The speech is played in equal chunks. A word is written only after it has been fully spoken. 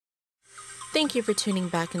Thank you for tuning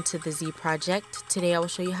back into the Z Project. Today I will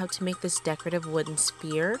show you how to make this decorative wooden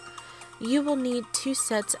sphere. You will need 2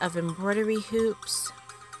 sets of embroidery hoops,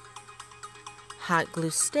 hot glue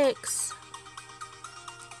sticks,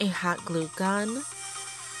 a hot glue gun,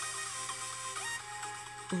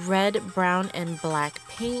 red, brown, and black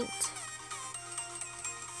paint,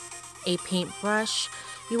 a paintbrush.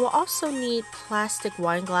 You will also need plastic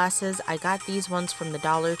wine glasses. I got these ones from the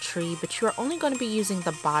Dollar Tree, but you are only going to be using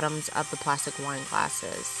the bottoms of the plastic wine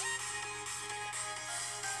glasses.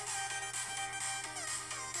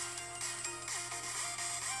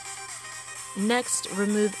 Next,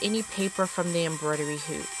 remove any paper from the embroidery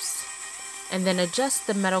hoops, and then adjust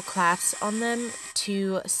the metal clasps on them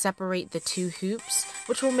to separate the 2 hoops,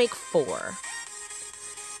 which will make 4.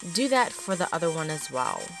 Do that for the other one as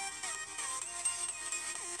well.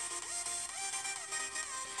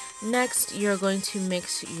 Next, you're going to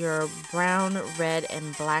mix your brown, red,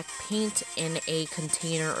 and black paint in a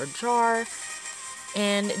container or jar.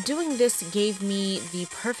 And doing this gave me the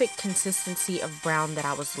perfect consistency of brown that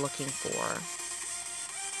I was looking for.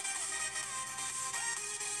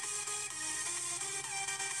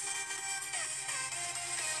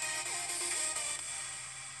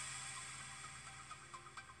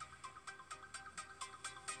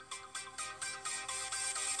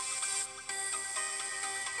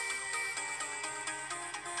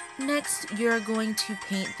 Next, you're going to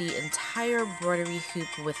paint the entire embroidery hoop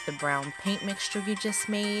with the brown paint mixture you just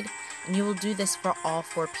made, and you will do this for all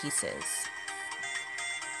 4 pieces.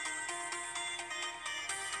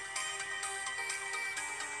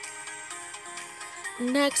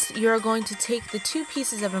 Next, you're going to take the 2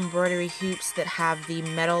 pieces of embroidery hoops that have the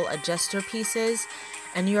metal adjuster pieces,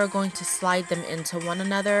 and you are going to slide them into one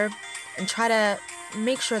another and try to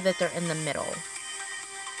make sure that they're in the middle.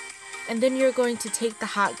 And then you're going to take the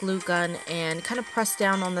hot glue gun and kind of press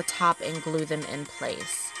down on the top and glue them in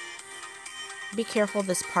place. Be careful,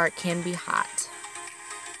 this part can be hot.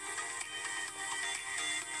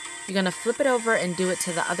 You're going to flip it over and do it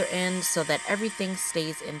to the other end so that everything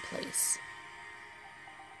stays in place.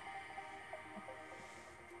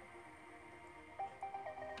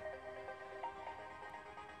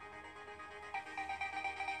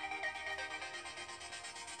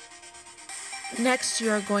 Next, you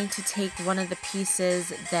are going to take one of the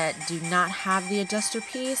pieces that do not have the adjuster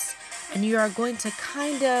piece, and you are going to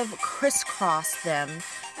kind of crisscross them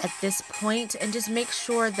at this point and just make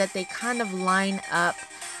sure that they kind of line up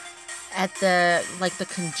at the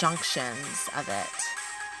conjunctions of it.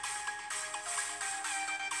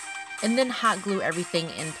 And then hot glue everything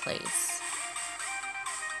in place.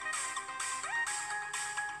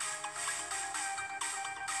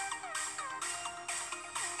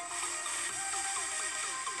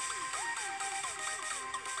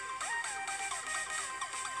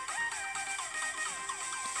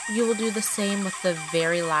 You will do the same with the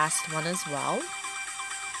very last one as well.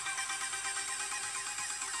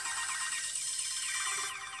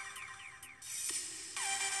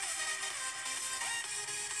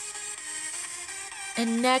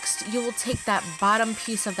 And next, you will take that bottom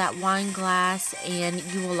piece of that wine glass and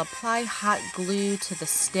you will apply hot glue to the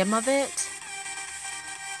stem of it.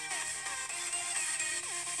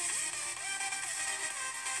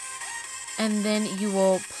 And then you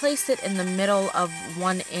will place it in the middle of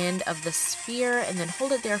one end of the sphere and then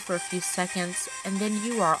hold it there for a few seconds, and then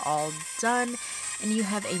you are all done and you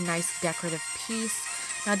have a nice decorative piece.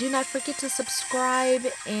 Now do not forget to subscribe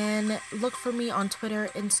and look for me on Twitter,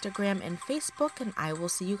 Instagram, and Facebook, and I will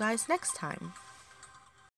see you guys next time.